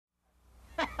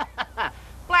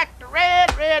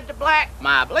red to black.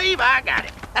 I believe I got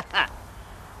it.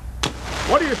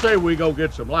 What do you say we go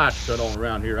get some lights set on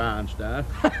around here, Einstein?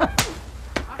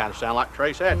 Kind of sound like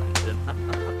Trace Adkins, didn't I?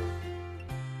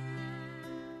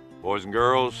 Boys and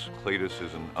girls, C.l.e.d.u.s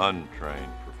is an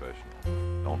untrained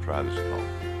professional. Don't try this at home.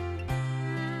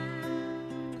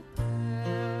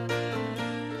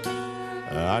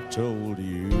 I told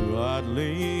you I'd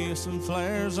leave some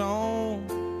flares on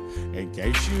in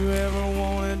case you ever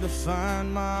wanted to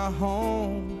find my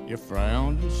home. You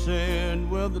frowned and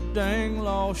said, well, the dang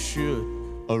law should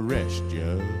arrest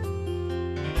you.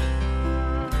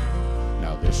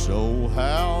 Now this old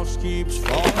house keeps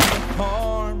falling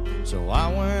apart, so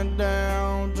I went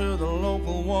down to the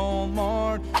local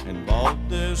Walmart and bought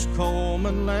this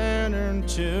Coleman lantern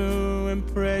to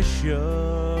impress you.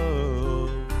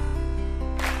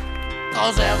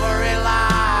 'Cause every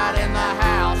light in the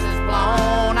house is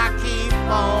blown. I keep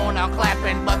on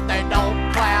clapping, but they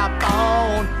don't clap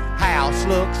on. House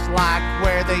looks like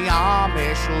where the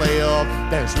Amish live.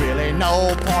 There's really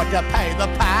no point to pay the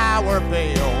power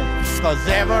bill. 'Cause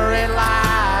every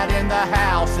light in the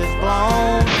house is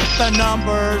blown. The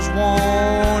numbers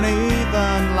won't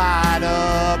even light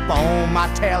up on my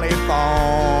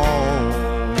telephone.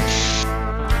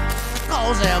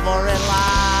 'Cause every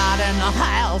light in the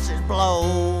house is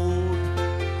blown.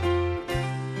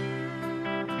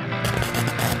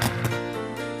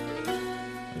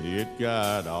 It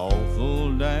got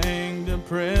awful dang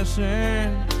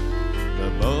depressing. The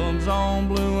bulbs all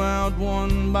blew out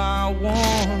one by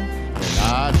one, and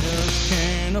I just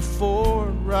can't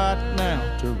afford right now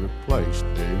to replace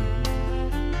them.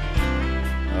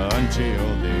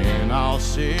 Until then, I'll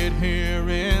sit here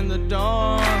in the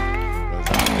dark, 'cause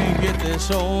I can't get this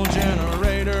old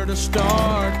generator to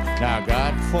start. Now I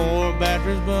got 4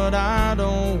 batteries, but I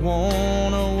don't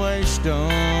wanna waste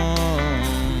them.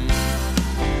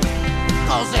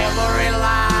 'Cause every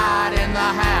light in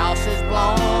the house is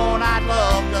blown. I'd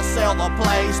love to sell the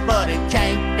place, but it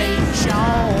can't be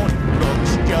shown.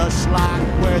 Looks just like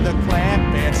where the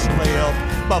Clampets lived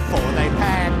before they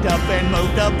packed up and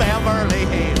moved to Beverly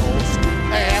Hills.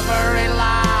 Every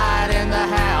light in the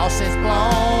house is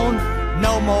blown.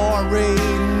 No more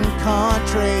reading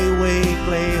Country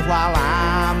Weekly while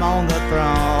I'm on the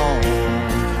throne.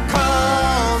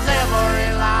 'Cause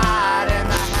every light in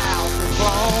the house is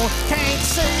blown. Can't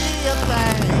see a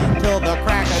thing till the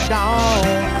crack of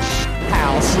dawn.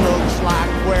 House looks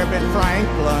like where Ben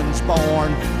Franklin's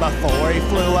born before he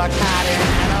flew a kite in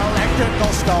an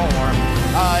electrical storm.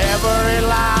 Every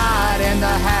light in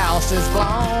the house is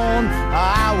blown.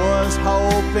 I was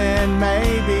hoping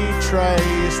maybe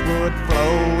Trace would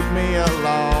float me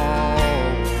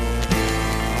along.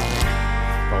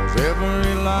 'Cause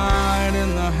every light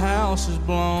in the house is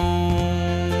blown.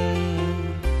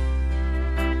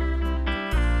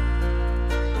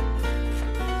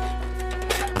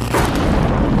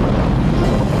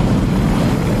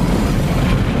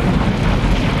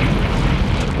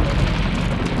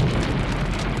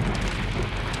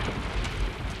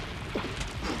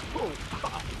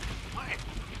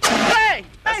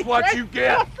 That's what you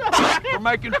get for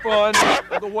making fun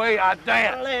of the way I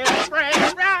dance. Let's bring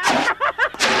it right.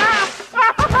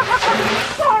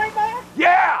 Sorry, man.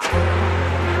 Yeah!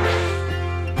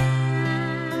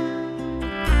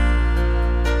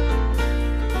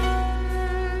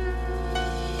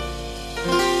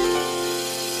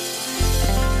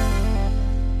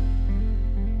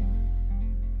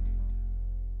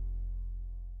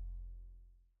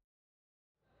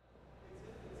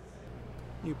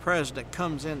 New president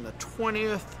comes in the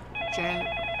 20th January.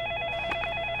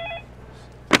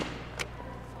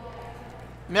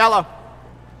 Mello.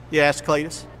 Yes,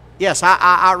 C.l.e.d.u.s. Yes,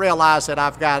 I realize that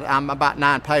I'm about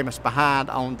 9 payments behind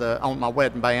on my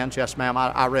wedding bands. Yes, ma'am,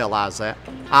 I realize that.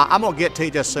 I'm gonna get to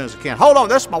you just as soon as I can. Hold on,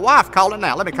 this is my wife calling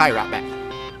now. Let me call you right back.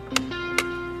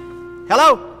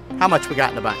 Hello? How much we got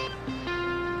in the bank?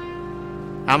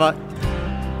 How much?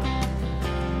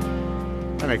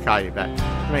 Let me call you back.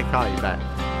 Let me call you back.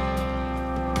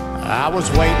 I was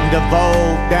waiting to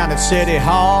vote down at City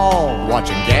Hall,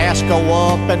 watching gas go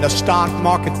up and the stock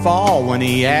market fall, when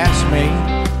he asked me,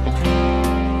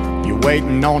 "You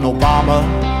waiting on Obama?"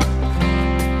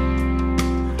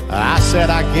 I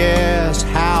said, "I guess,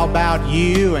 how about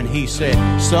you?" And he said,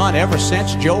 "Son, ever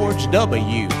since George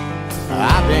W.,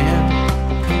 I've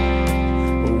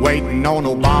been waiting on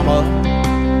Obama."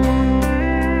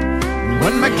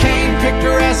 When McCain picked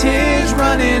her as his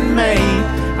running mate,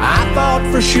 I thought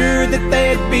for sure that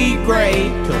they'd be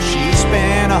great, till she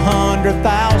spent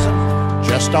 $100,000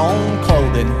 just on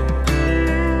clothing.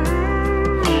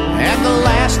 And the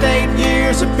last 8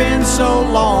 years have been so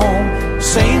long,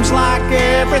 Seems like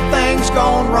everything's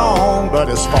gone wrong, but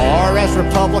as far as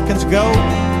Republicans go,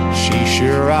 she's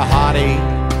sure a hottie.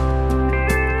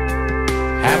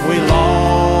 Have we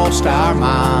lost our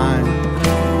mind?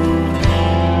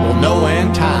 We'll know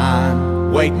in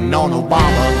time, waiting on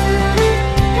Obama.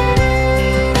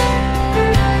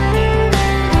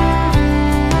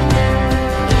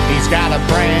 He's got a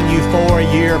brand new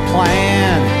 4-year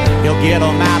plan. He'll get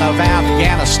them out of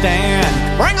Afghanistan.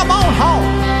 Bring them on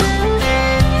home.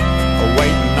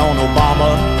 Waiting on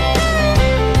Obama.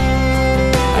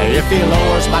 If he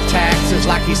lowers my taxes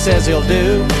like he says he'll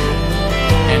do,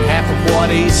 and half of what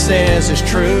he says is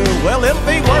true, well, it'll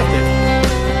be worth it.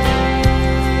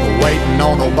 Waiting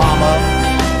on Obama.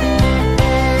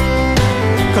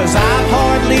 'Cause I've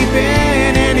hardly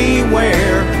been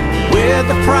anywhere with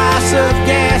the price of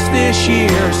gas this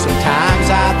year. Sometimes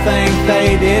I think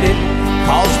they did it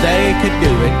 'cause they could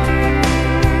do it.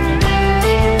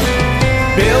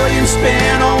 Billions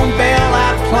spent on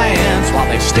bailout plans while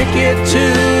they stick it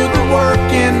to the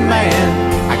working man.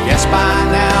 I guess by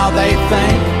now they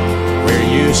think we're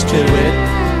used to it.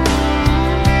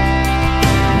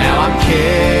 Now I'm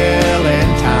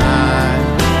killing time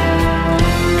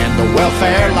in the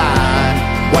welfare line,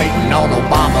 waiting on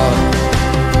Obama.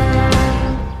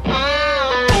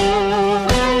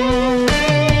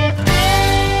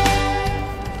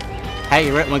 Hey,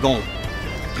 you reckon we're gonna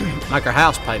make our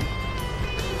house payment?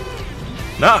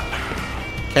 No.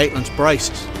 Caitlin's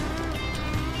braces.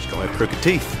 She's gonna have crooked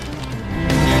teeth.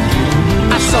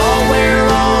 I saw where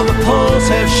all the polls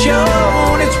have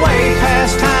shown it's way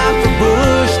past time for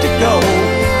Bush to go.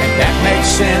 And that makes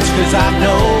sense 'cause I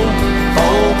know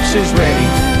folks is ready.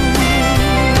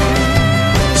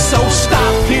 So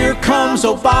stop, here comes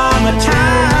Obama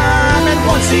time. And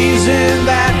once he's in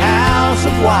that house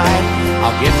of white,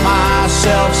 I'll give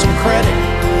myself some credit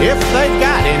if they've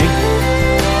got any.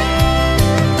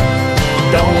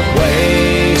 Don't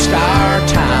waste our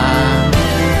time.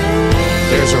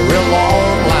 There's a real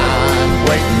long line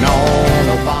waiting on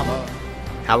Obama.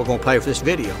 How we gonna pay for this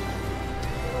video?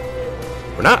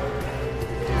 We're not.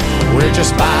 We're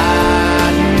just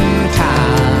biding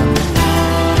time.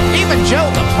 Even Joe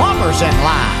the plumber's in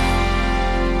line,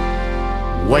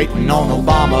 waiting on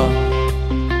Obama.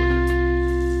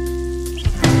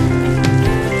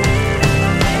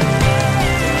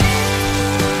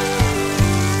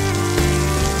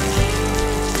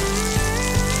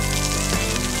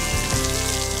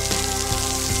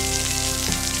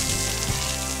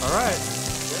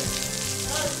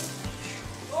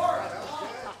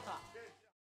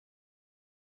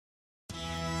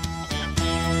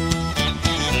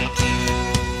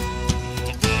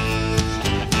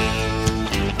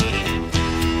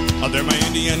 They're my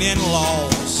Indian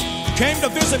in-laws. Came to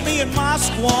visit me in my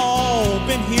squall.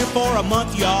 Been here for a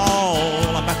month, y'all.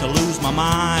 I'm about to lose my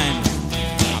mind.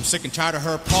 I'm sick and tired of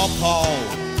her paw-paw,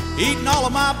 eating all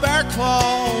of my bear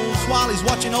claws while he's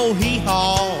watching old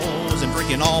hee-haws and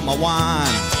drinking all my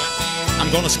wine. I'm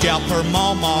gonna scalp her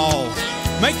mama,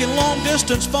 making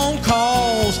long-distance phone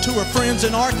calls to her friends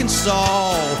in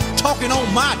Arkansas, talking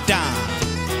on my dime.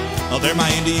 Oh, they're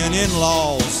my Indian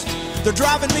in-laws. They're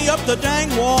driving me up the dang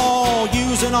wall,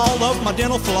 using all of my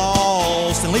dental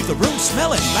floss, and leave the room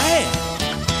smelling bad.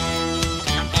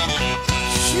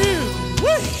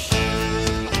 Shoo-wee.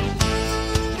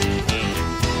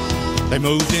 They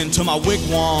moved into my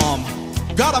wigwam.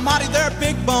 God almighty, they're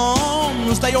big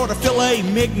bums. They order filet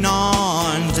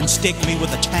mignons and stick me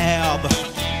with a tab.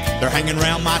 They're hanging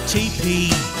around my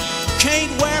teepee.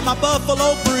 Can't wear my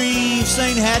buffalo briefs.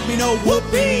 Ain't had me no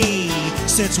whoopee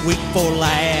since week 4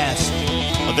 last.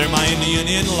 They're my Indian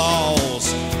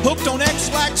in-laws. Hooked on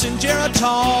X-Lax and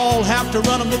Geritol. Have to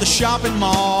run them to the shopping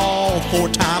mall 4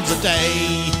 times a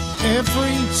day.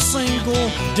 Every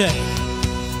single day.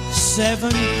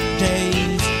 7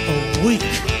 days a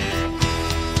week.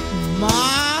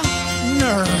 My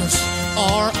nerves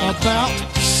are about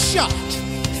shot.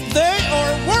 They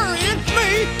are worrying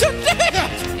me to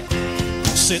death.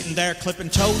 Sitting there clipping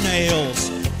toenails,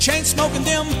 chain smoking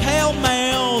them pale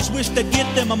males. Wish they'd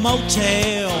get them a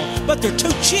motel, but they're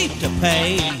too cheap to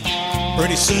pay.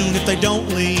 Pretty soon if they don't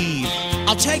leave,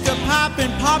 I'll take a pipe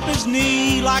and pop his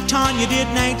knee like Tanya did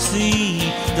Nancy.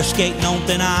 They're skating on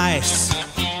thin ice.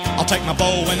 I'll take my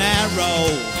bow and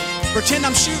arrow, pretend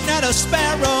I'm shooting at a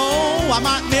sparrow. I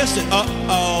might miss it,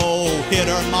 uh-oh, hit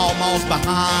her maw's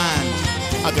behind.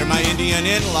 They're my Indian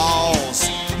in-laws.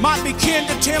 Might be kin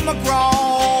to Tim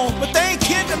McGraw, but they ain't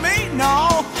kin to me,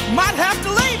 no. Might have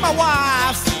to leave my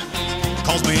wife,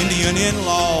 'cause my Indian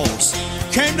in-laws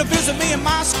came to visit me in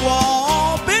my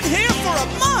squall. Been here for a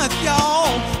month,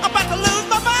 y'all. I'm about to lose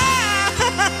my mind.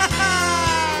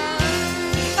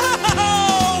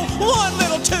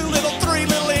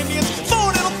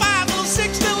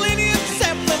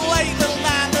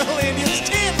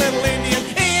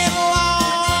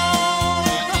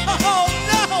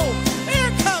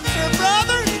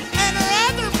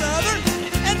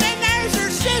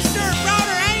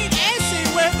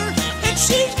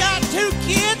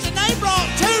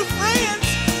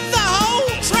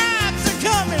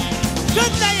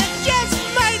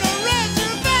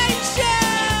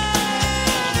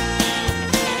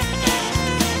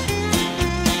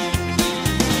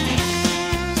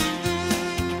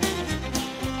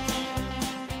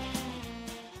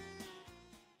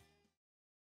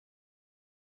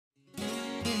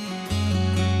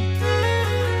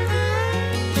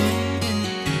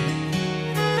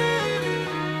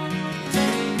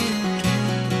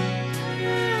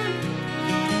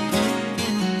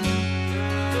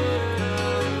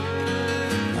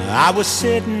 I was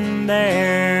sitting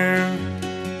there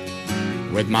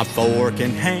with my fork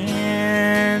in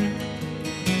hand,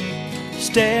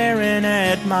 staring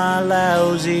at my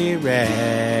lousy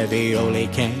ravioli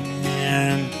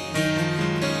can.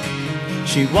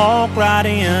 She walked right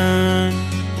in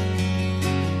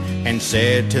and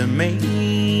said to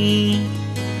me,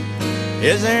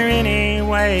 is there any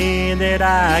way that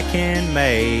I can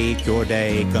make your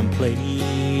day complete?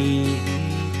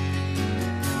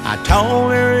 I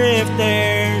told her if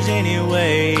there's any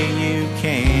way you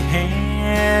can,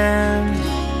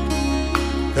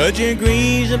 could you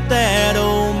grease up that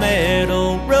old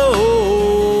metal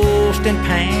roasting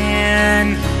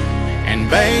pan and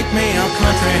bake me a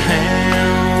country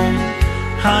ham,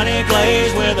 honey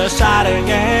glazed with a side of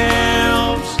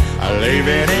yams. I leave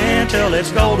it in till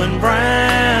it's golden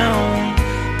brown,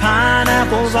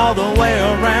 pineapples all the way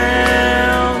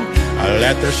around. I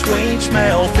let the sweet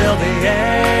smell fill the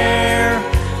air,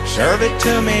 serve it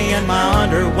to me in my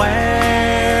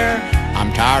underwear.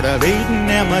 I'm tired of eating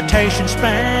imitation spam.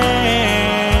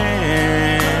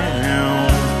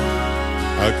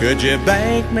 Or could you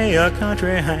bake me a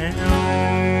country ham?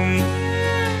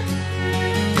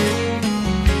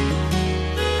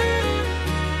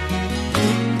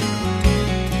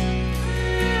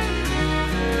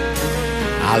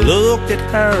 I looked at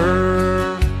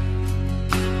her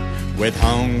with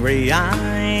hungry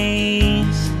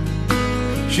eyes.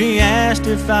 She asked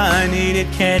if I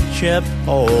needed ketchup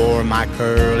or my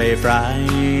curly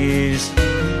fries.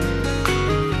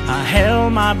 I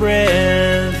held my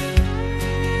breath,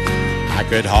 I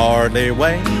could hardly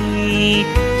wait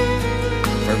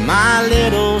for my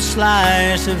little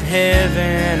slice of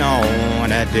heaven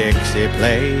on a Dixie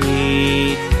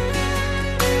plate.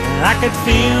 I could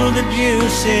feel the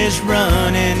juices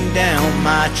running down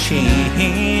my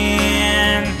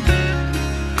chin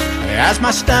as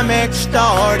my stomach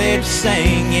started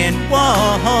singing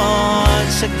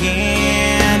once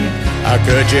again.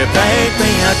 Could you bake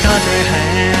me a country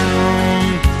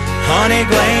ham, honey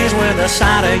glazed with a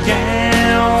side of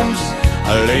yams?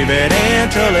 Leave it in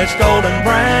till it's golden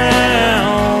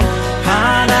brown,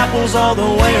 pineapples all the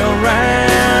way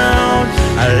around.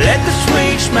 Let the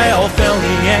sweet smell fill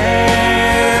the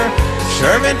air,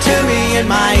 serve it to me in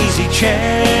my easy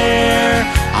chair.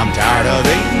 I'm tired of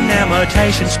eating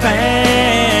imitation spam.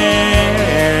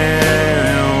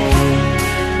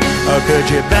 Could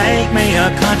you bake me a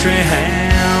country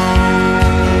ham?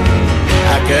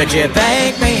 Could you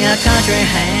bake me a country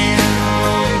ham,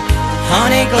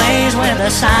 honey glazed with a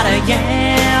side of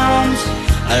yams?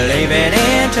 Leave it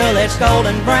in till it's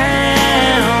golden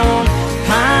brown,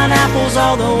 pineapples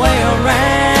all the way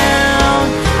around.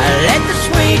 Let the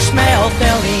sweet smell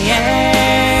fill the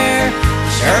air,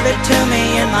 serve it to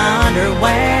me in my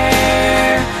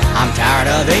underwear. I'm tired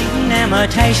of eating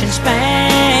imitation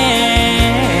spam.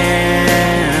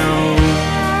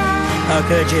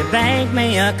 Could you bake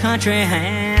me a country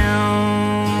ham?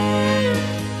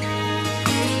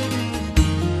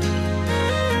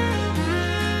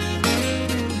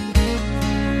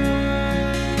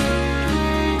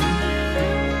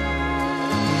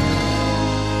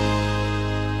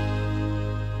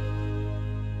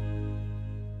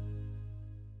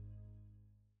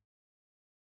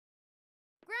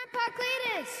 Grandpa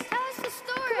Cletus, tell us the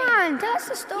story. Come on, tell us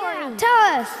the story.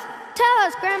 Yeah. Tell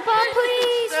us, Grandpa,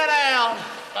 please. Sit down.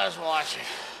 Let's watch it.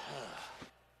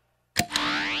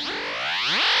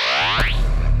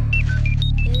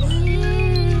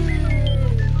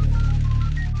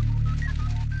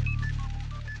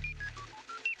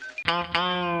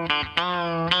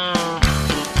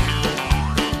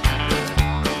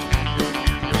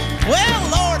 Well,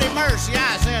 Lordy mercy,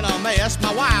 I was in a mess.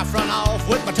 My wife run off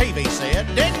with my TV set.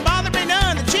 Didn't bother me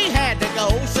none that she had to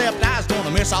go, except I was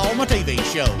gonna miss all my TV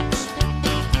shows.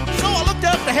 So I looked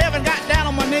up to heaven, got down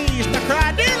on my knees, and I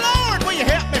cried, dear Lord, will you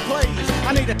help me please?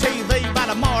 I need a TV by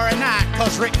tomorrow night,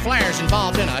 cause Ric Flair's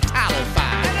involved in a title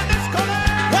fight.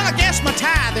 Well, I guess my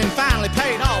tithing finally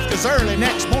paid off, cause early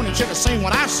next morning should have seen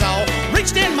what I saw.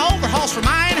 Reached in my overhauls for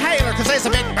my inhaler, cause there's a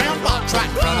big brown box right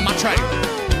in front of my trailer.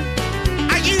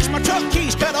 I used my truck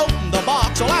keys, cut open the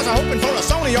box. Well, I was hoping for a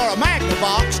Sony or a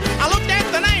Magnavox. I looked at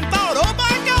the name, thought, oh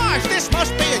my gosh, this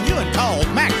must be a new one called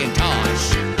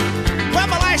Macintosh. Well,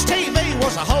 my last TV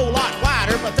was a whole lot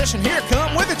wider, but this one here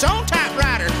come with its own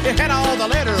typewriter. It had all the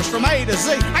letters from A to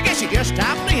Z. I guess you just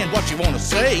typed in what you want to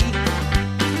see.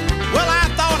 Well, I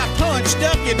thought I punched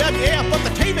WWF, but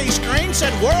the TV screen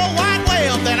said World Wide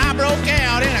Web. Then I broke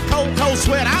out in a cold, cold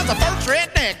sweat. I was the first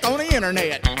redneck on the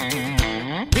internet.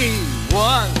 He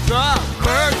was the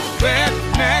first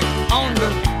redneck on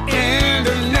the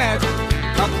internet,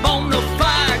 a bona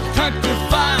fide country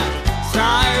fine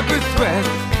Express.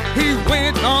 He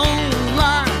went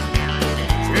online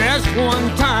just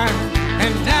one time,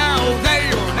 and now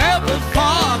they'll never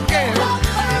forget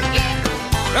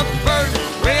the first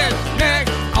redneck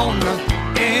on the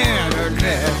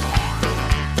internet.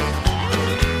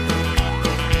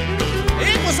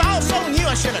 It was all so new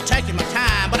I should have taken my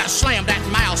time, but I slammed that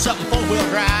mouse up in four-wheel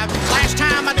drive. Last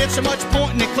time I did so much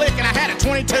pointing and clicking, I had a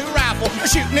 .22 rifle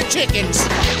shooting at chickens.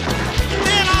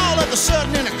 Then all of a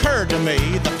sudden it occurred to me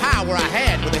the power I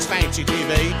had with this fancy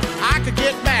TV. I could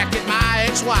get back at my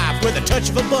ex-wife with a touch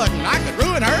of a button. I could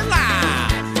ruin her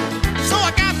life. So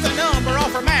I got the number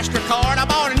off her MasterCard. I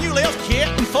bought a new lift kit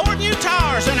and 4 new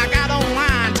tires, and I got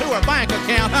online to her bank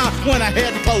account. Went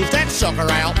ahead and closed that sucker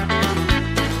out.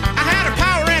 I had her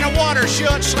power and her water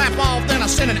shut, slap off. Then I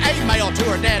sent an email to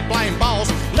her dad blame boss,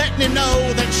 letting him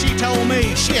know that she told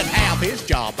me she'd have his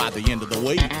job by the end of the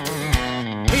week.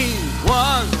 He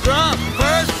was the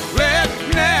first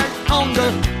redneck on the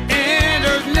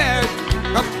internet,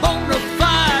 a bona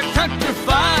fide,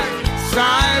 countrified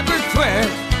cyber threat.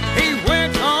 He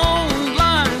went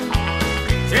online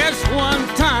just one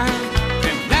time,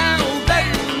 and now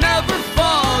they'll never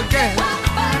forget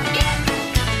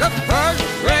the first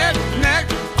redneck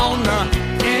on the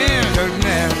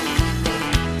internet.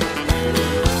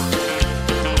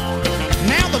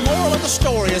 Now the moral of the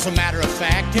story, as a matter of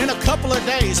fact, in a couple of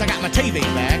days I got my TV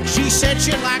back. She said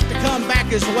she'd like to come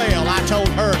back as well. I told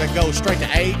her to go straight to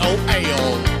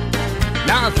AOL.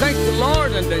 Now thank the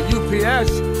Lord and the UPS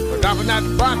for dropping that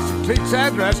box at Cleet's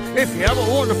address. If you ever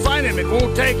want to find him, it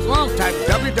won't take long. Type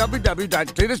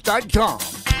www.C.l.e.d.u.s.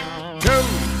 to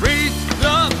reach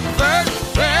the first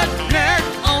redneck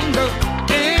on the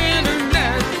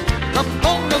internet, a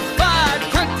bona fide,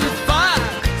 countrified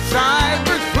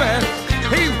cyber threat.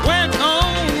 He went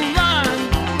online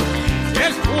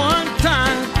just one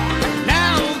time, and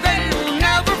now they'll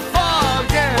never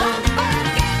forget.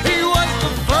 He was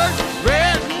the first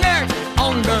redneck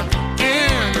on the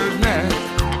internet,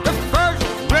 the first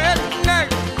redneck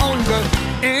on the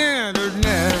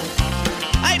internet.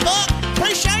 Hey, Buck,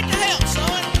 appreciate the help,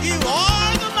 son. You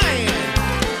are the man.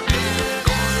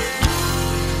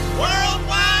 World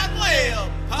Wide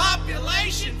Web,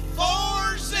 population 4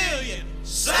 zillion.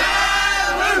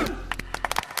 Salute!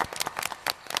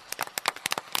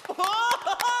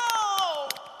 Oh,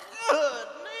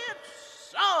 goodness,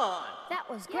 son. That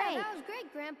was great. Yeah, that was great,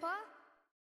 Grandpa.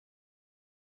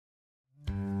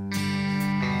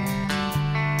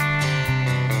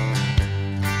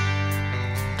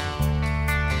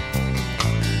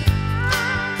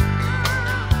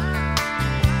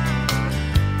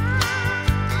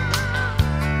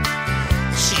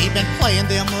 She been playing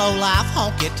them low-life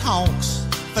honky-tonks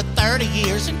for 30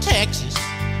 years in Texas.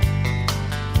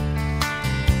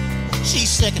 She's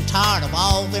sick and tired of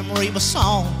all them Reba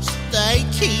songs they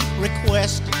keep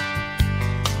requesting.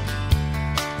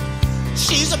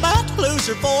 She's about to lose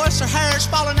her voice, her hair's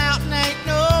falling out and ain't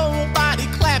nobody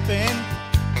clapping.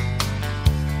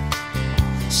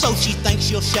 So she thinks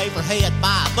she'll shave her head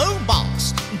by a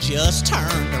boombox and just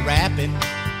turn to rapping.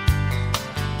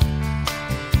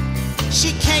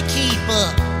 She can't keep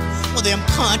up with them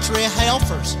country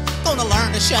helpers. Gonna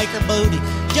learn to shake her booty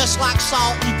just like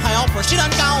salt and pepper. She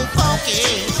done gone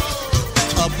funky,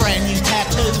 a brand new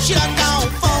tattoo. She done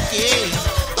gone funky,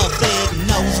 a big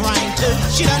nose ring too.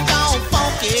 She done gone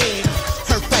funky,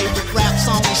 her favorite rap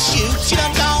song is Shoot. She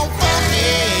done gone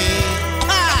funky.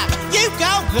 Ha! You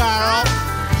go, girl.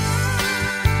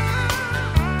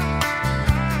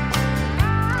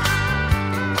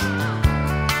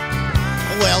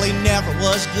 Well, he never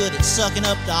was good at sucking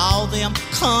up to all them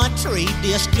country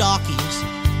disc jockeys.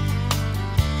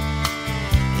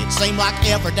 It seemed like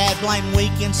every dad blame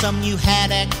weekend some new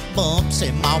hat-act bumps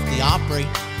him off the Opry.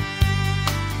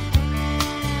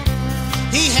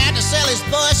 He had to sell his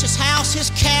bus, his house, his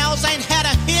cows, ain't had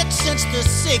a hit since the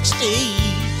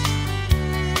 60s.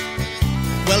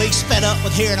 Well, he's fed up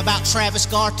with hearing about Travis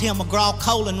Garr, Tim McGraw,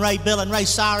 Colin, Ray Bill, and Ray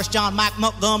Cyrus, John Mike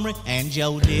Montgomery, and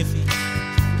Joe Diffie.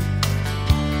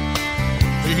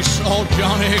 He saw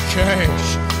Johnny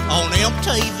Cash on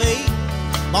MTV,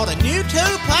 bought a new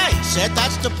toupee, said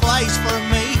that's the place for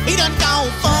me. He done gone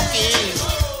funky,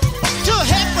 to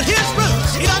heck with his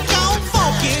roots. He done gone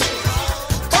funky,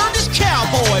 burned his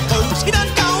cowboy boots. He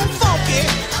done gone funky,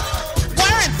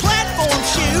 wearing platform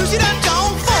shoes. He done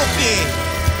gone funky.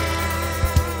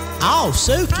 Oh,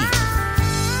 Suki.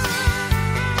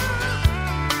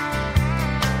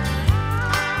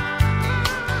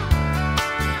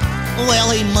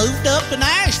 Well, he moved up to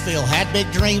Nashville, had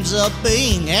big dreams of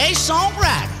being a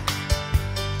songwriter.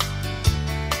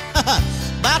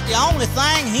 About the only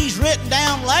thing he's written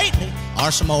down lately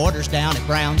or some orders down at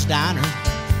Brown's Diner.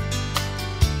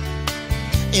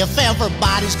 If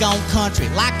everybody's gone country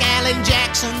like Alan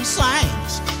Jackson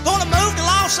sings, gonna move to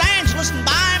Los Angeles and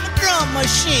buy him a drum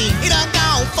machine. He done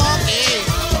gone funky,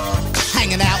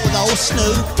 hanging out with old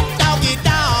Snoop Doggy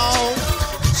Dog,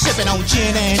 sipping on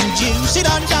gin and juice. He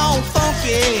done gone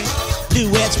funky,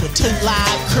 duets with Toot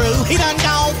Live Crew. He done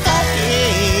gone funky.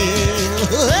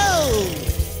 Whoa.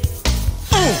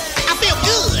 I feel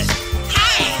good.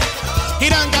 Hey. He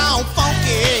done gone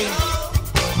funky.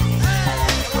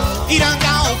 He done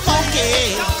gone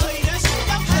funky.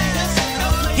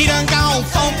 He done gone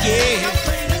funky.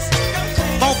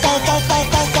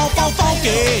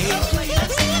 Funky.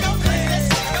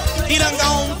 He done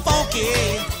gone funky.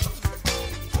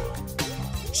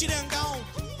 She done gone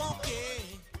funky.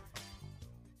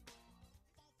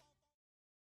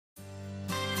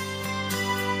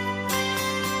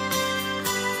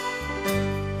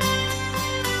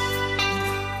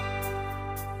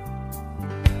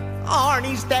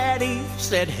 Arnie's daddy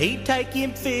said he'd take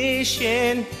him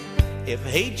fishing if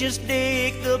he'd just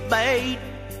dig the bait.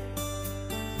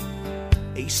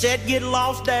 He said, "Get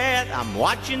lost, Dad, I'm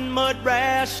watching mud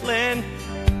wrestling.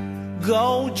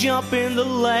 Go jump in the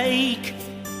lake.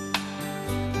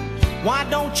 Why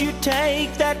don't you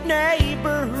take that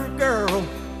neighbor girl,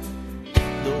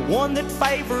 the one that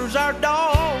favors our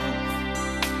dog?"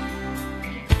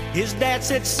 His dad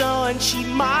said, "Son, she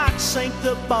might sink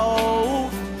the boat.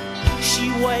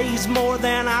 She weighs more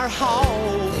than our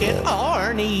hog." And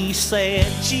Arnie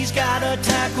said, "She's got a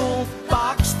tackle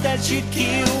box that you'd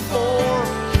kill for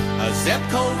a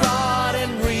Zepco rod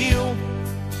and reel.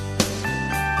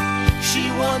 She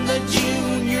won the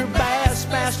Junior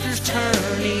Bassmasters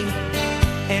tourney,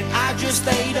 and I just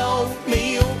ate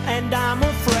oatmeal, and I'm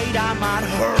afraid I might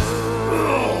hurt.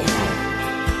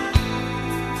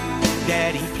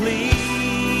 Daddy, please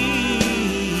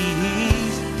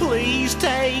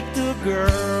take the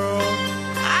girl.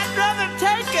 I'd rather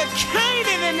take a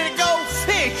Canaan than to go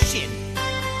fishing."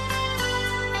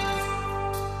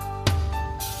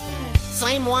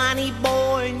 Same whiny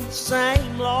boy,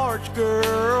 same large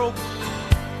girl,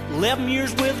 11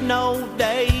 years with no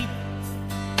date.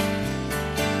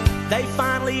 They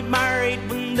finally married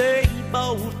when they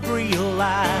both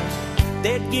realized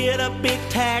they'd get a big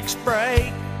tax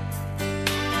break.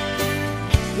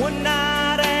 One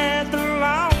night at the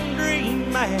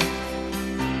laundromat,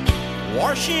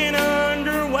 washing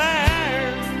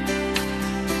underwear,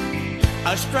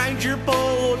 a stranger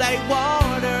pulled a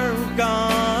water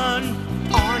gun.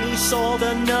 Arnie sold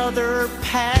another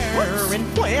pair and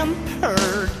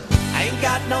whimpered, "Ain't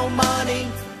got no money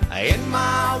in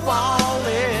my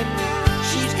wallet."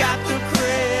 She's got the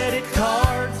credit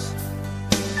cards,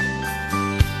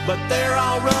 but they're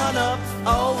all run up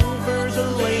over the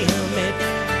limit.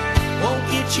 Won't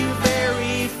get you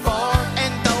very far,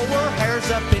 and though her hair's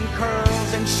up in curls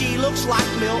and she looks like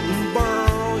Milton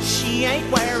Berle, she ain't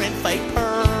wearing fake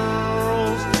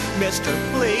pearls. Mister,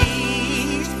 please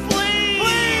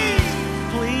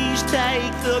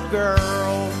take the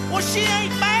girl. Well, she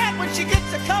ain't bad when she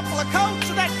gets a couple of coats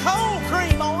of that cold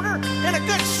cream on her and a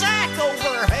good sack over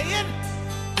her head.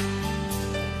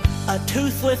 A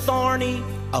toothless Arnie,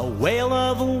 a whale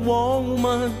of a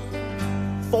woman,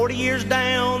 40 years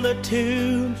down the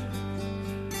tubes.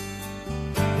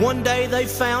 One day they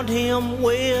found him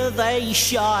with a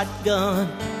shotgun,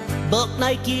 buck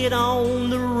naked on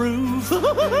the roof.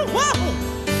 Whoa!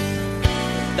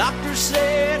 Doctor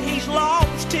said he's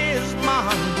lost his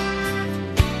mind.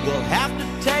 We'll have to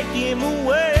take him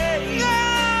away.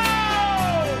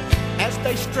 No! As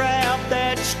they strapped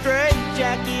that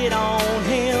straitjacket on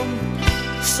him,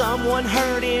 someone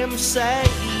heard him say,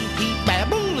 he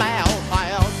babbled loud.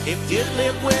 "If you'd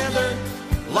live with her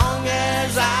long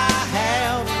as I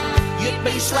have, you'd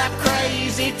be slap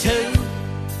crazy too.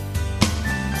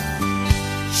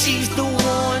 She's the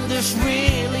one that's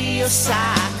really a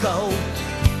psycho.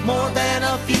 More than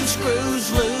a few screws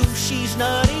loose, she's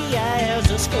nutty as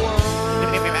a squirrel.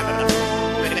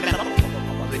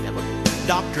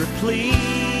 Doctor, please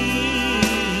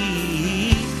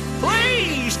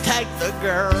take the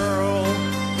girl.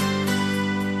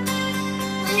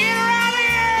 Get her out of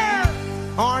here!"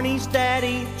 Arnie's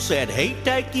daddy said he'd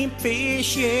take him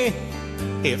fishing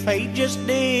if he'd just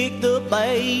dig the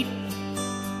bait.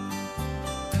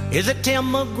 Is it Tim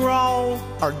McGraw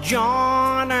or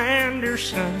John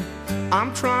Anderson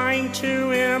I'm trying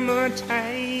to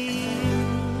imitate?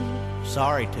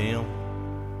 Sorry, Tim.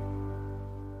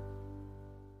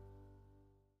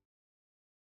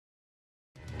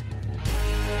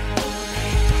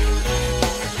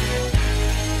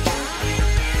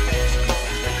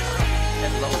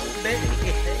 Hello. baby.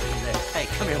 Hey,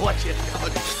 come here, watch it.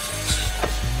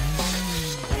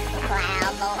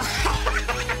 Wow, boy.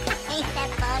 Ain't that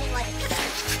funny?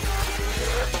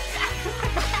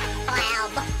 Wow,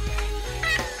 boy.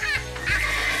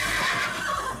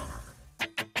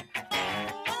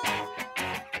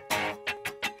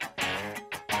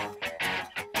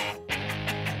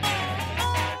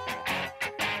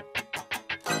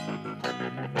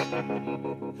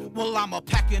 Well, I'm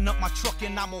packing up my truck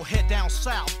and I'm gonna head down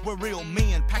south where real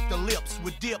men pack their lips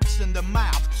with dips in their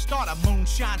mouth. Start a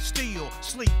moonshine steal,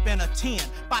 sleep in a tent,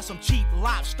 buy some cheap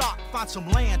livestock, find some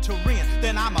land to rent.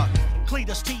 Then I'ma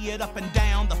Cletus tee it up and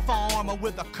down the farm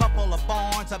with a couple of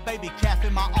barns, a baby calf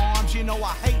in my arms. You know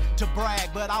I hate to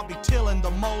brag, but I'll be tilling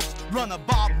the most. Run a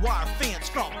barbed wire fence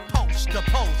from post to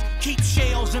post. Keep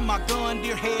shells in my gun,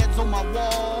 deer heads on my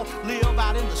wall. Live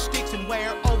out in the sticks and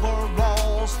wear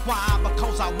overalls. Why?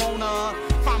 Because I wanna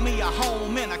find me a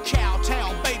home in a cow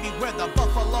town, baby, where the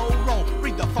buffalo roam.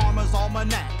 Read the Farmer's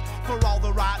Almanac for all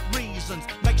the right reasons.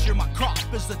 Make sure my crop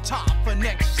is the top for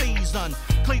next season.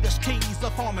 Cletus T's the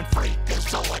farming freak and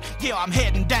so it. Yeah, I'm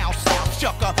heading down south,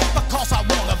 sucker, because I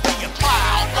wanna be a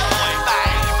plowboy,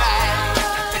 baby.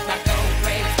 With my gold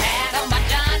braid hat on my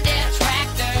John Deere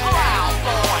tractor.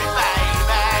 Plowboy,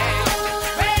 baby.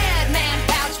 Red man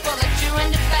pouch full of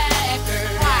chewing tobacco.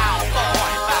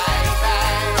 Plowboy, baby.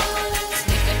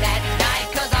 Sleeping at night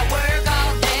 'cause I work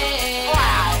all day.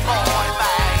 Plowboy,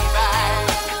 baby.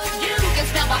 You can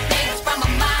smell my pigs from a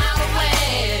mile away.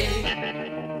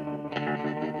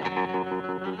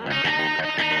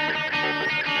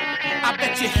 I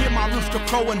bet you hear my rooster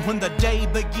crowing when the day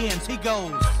begins. He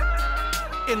goes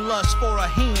in lust for a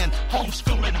hen,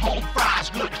 homeschooling, home fries,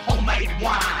 good homemade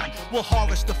wine. We'll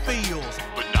harvest the fields,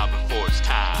 but not before it's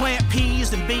time. plant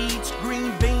peas and beets,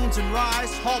 green beans and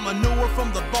rice, haul manure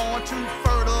from the barn to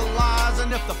fertilize.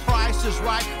 And if the price is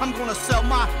right, I'm gonna sell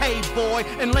my hay, boy,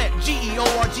 and let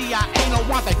Georgia know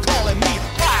why they calling me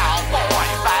Plowboy,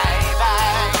 baby.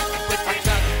 With my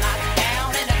truck locked down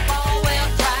in a four-wheel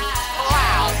drive.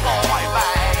 Plowboy,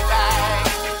 baby.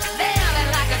 Living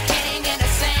like a king in a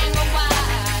single wide.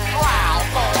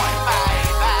 Plowboy,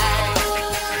 baby.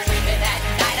 Dreaming at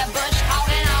night, a bush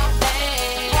holding all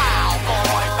day.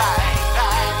 Plowboy, baby.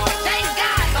 Thank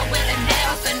God for Willie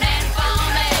Nelson and for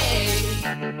me.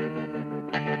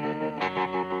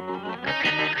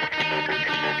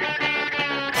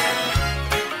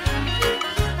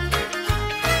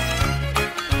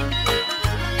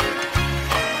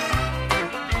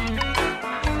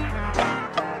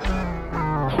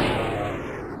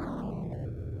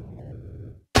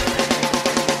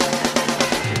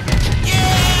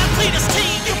 Yeah, Cletus T,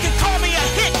 you can call me a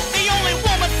hit. The only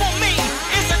woman for me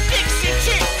is a Dixie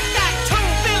chick. Got 2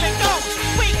 billy goats,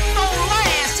 weak no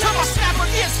last. Till my snapper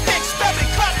gets fixed, baby,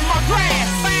 cutting my grass.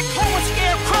 Back home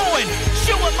scarecrowing,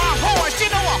 shoeing my horse. You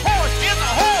know a horse is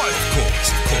a horse.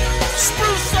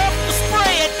 Spruce up the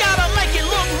spread, gotta make it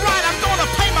look right. I'm gonna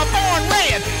paint my barn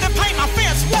red, then paint my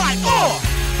fence white.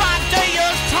 5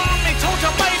 days, tomato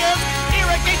tomatoes,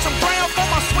 irrigate some ground for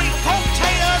my sweet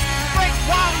potatoes. Break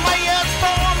wild layers,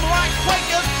 farm like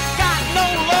Quakers. Got no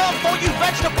love for you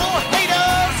vegetable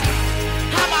haters.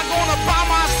 How am I gonna buy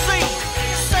my seed?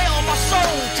 Sell my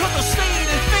soul to the seed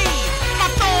and feed. My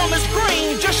thumb is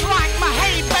green, just like my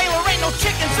hay baler. Ain't no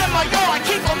chickens in my yard,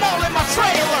 keep them all in my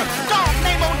trailer. Dog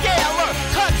name on Yeller,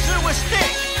 kudzu is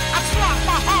thick. I slop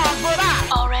my hog, but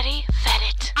Already fed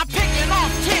it. I'm picking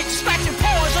off ticks, scratching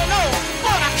paws and all.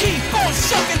 But I keep on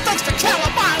shucking thanks to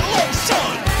calamine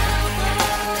lotion.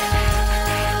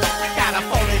 Got a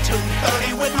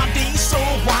 4230 with my diesel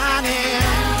whining.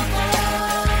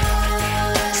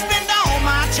 Spend all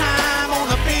my time on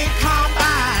the big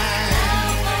combine.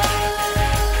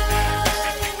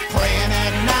 Praying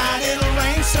at night it'll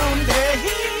rain someday.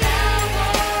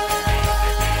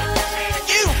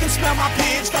 You can smell my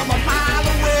pigs from a mile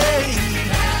away.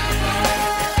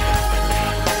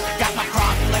 Got my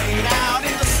crop laid out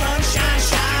in the sunshine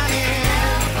shining.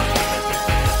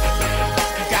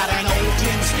 Got an old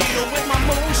tin steel with my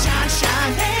moonshine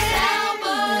shining.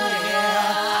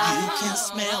 Yeah, you can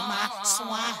smell my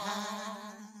swine.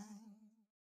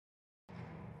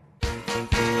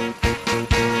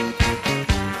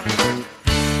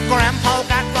 Grandpa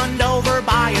got runned over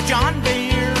by a John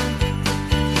Deere,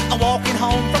 walking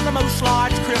home from the Moose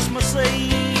Lodge Christmas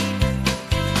Eve.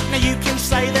 Now you can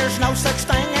say there's no such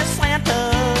thing as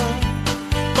Santa,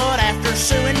 but after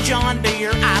suing John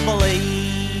Deere, I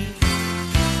believe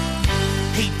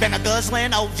he'd been a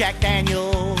guzzling old Jack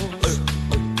Daniels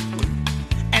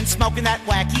and smoking that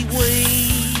wacky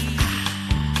weed.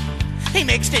 He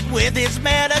mixed it with his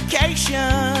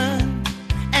medication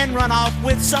and run off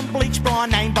with some bleach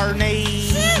blonde named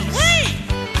Bernice.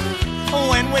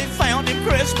 When we found him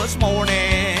Christmas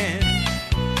morning,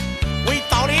 we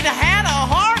thought he'd had a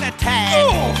heart attack.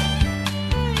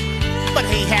 But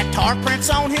he had tar prints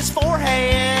on his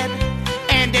forehead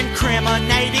and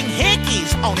incriminating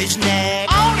hickeys on his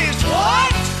neck. On his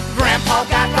what? Grandpa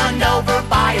got run over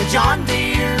by a John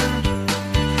Deere,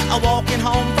 walking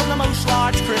home from the Moose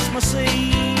Lodge Christmas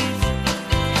Eve.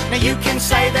 Now you can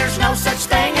say there's no such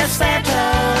thing as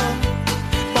Santa,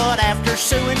 but after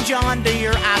suing John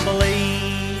Deere, I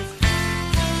believe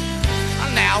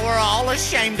now we're all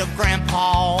ashamed of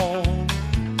Grandpa.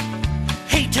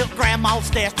 He took Grandma's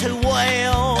death too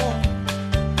well.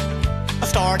 I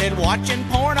started watching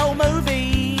porno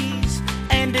movies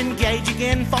and engaging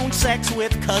in phone sex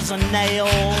with Cousin Nell.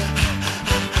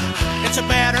 It's a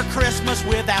better Christmas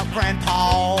without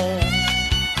Grandpa.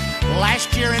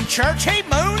 Last year in church he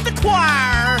mooned the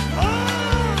choir.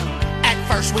 At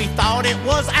first we thought it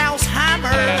was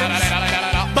Alzheimer's,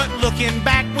 but looking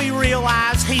back we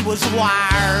realized he was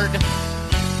wired.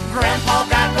 Grandpa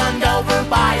got run over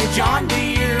by a John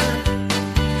Deere,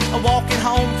 walking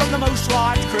home from the Moose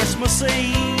Lodge Christmas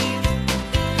Eve.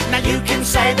 Now you can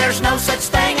say there's no such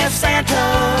thing as Santa,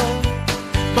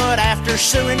 but after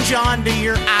suing John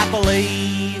Deere, I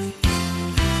believe,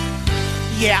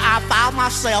 yeah, I filed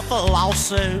myself a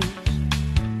lawsuit,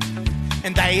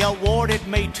 and they awarded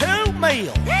me $2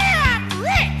 million. Yeah, I'm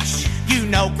rich. You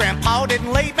know Grandpa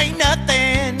didn't leave me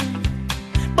nothing,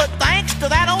 but thanks to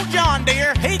that old John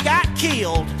Deere, he got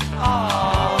killed.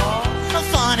 Aww.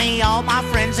 Funny, all my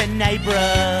friends and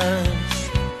neighbors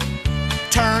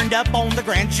turned up on the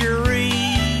grand jury.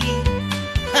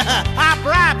 I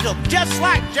bribed them just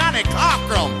like Johnny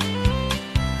Cochran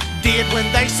did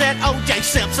when they set O.J.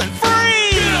 Simpson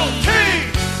free.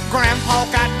 Guilty. Grandpa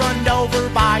got run over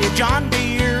by a John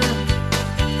Deere,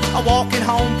 walking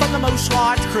home from the Moose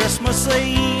Lodge Christmas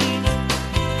Eve.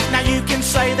 Now you can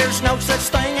say there's no such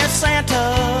thing as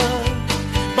Santa,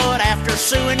 but after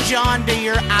suing John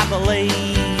Deere, I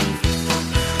believe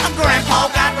Grandpa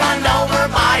got run over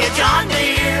by a John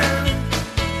Deere,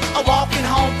 walking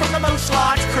home from the Moose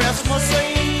Lodge Christmas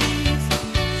Eve.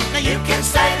 Now you can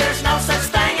say there's no such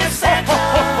thing as Santa,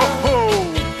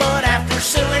 but after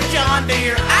suing John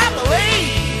Deere, I believe.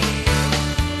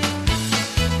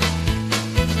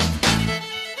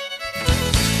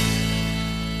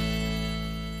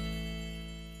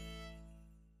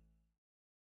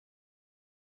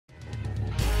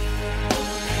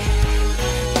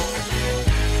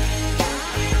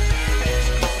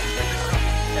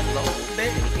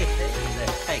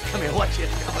 Hey, come here, watch it.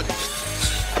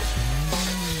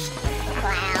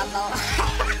 Wow, boy.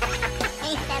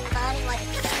 Ain't that funny?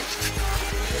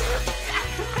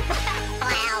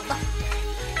 Wow, boy.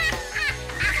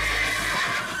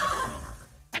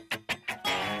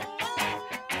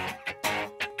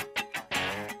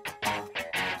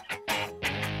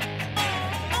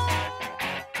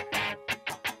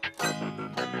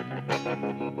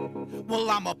 Well,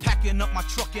 I'm packing up my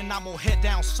truck and I'm gonna head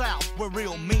down south, where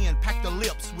real men pack their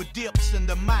lips with dips in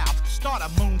their mouth. Start a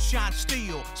moonshine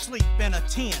steal, sleep in a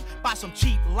tent, buy some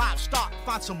cheap livestock,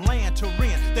 find some land to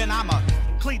rent. Then I'm a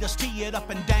C.l.e.d.u.s tee it up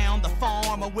and down the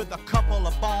farm with a couple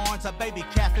of barns, a baby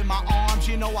calf in my arms.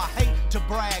 You know I hate to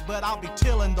brag, but I'll be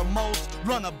tilling the most.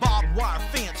 Run a barbed wire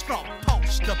fence from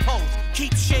post to post.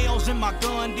 Keep shells in my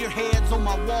gun, deer heads on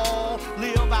my wall.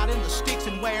 Live out in the sticks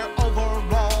and wear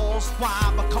overalls.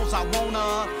 Why? Because I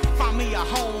wanna find me a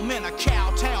home in a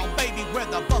cow town, baby, where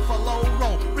the buffalo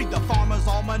roam. Read the Farmer's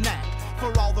Almanac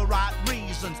for all the right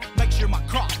reasons. Make sure my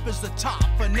crop is the top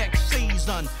for next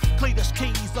season. C.l.e.d.u.s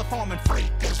keys, the farming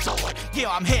freak and so it. Yeah,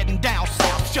 I'm heading down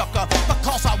south, sucker,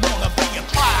 because I wanna be a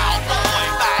proud boy,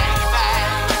 baby.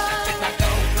 Took my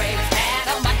gold braid hat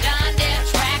on my John Deere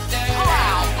tractor.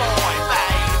 Proud boy,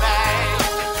 baby.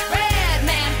 Red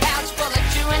man pouch full of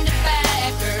chewing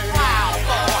tobacco. Proud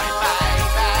boy,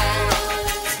 baby.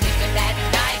 Sleeping at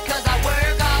night 'cause I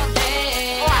work all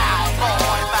day. Proud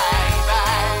boy, baby.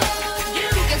 You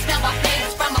can smell my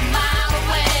pigs from a mile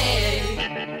away.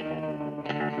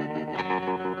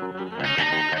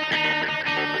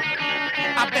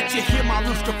 I bet you hear my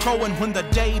rooster crowing when the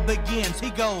day begins. He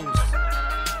goes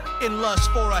in lust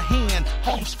for a hen,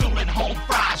 homeschooling, home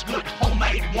fries, good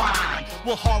homemade wine.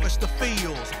 We'll harvest the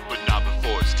fields, but not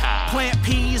before it's time. plant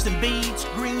peas and beets,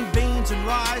 green beans and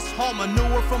rice, haul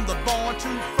manure from the barn to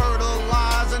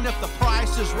fertilize. And if the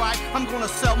price is right, I'm gonna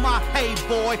sell my hay,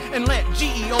 boy, and let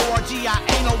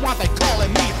G.e.o.d.d know why they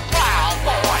calling me Proud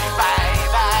Boy,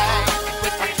 baby.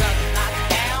 With my truck knocked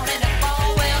down and a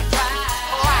four-wheel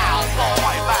drive. Proud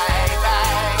Boy, baby.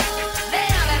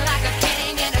 Living like a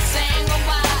king in a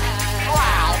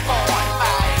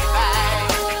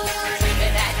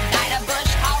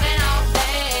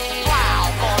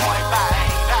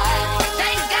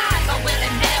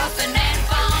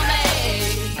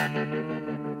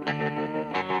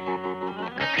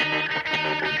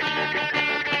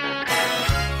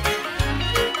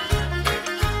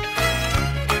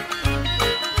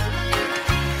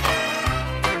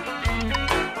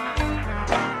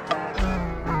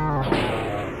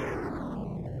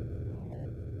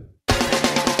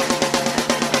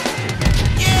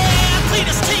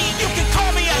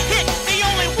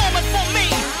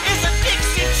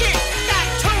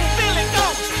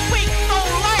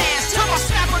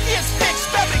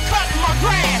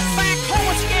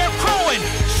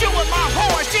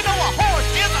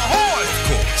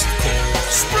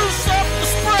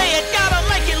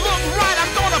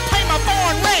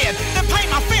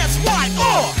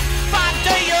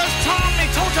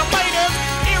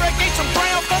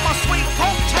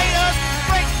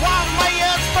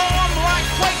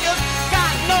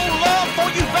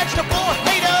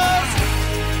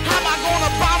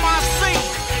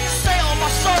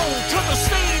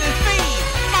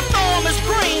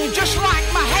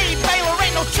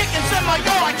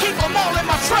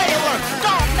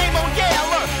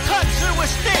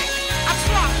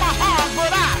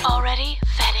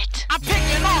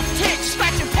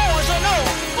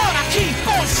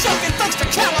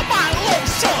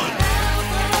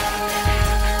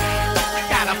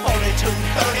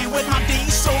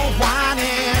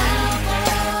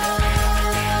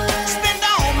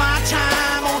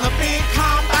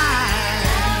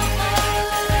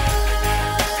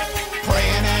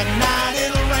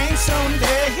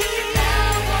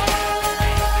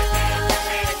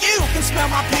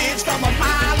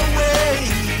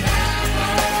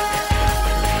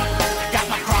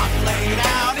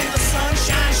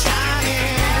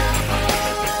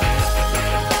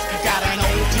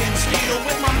Sitting still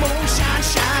with my moonshine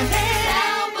shine.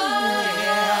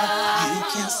 Yeah, you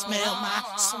can smell my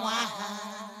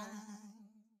swine.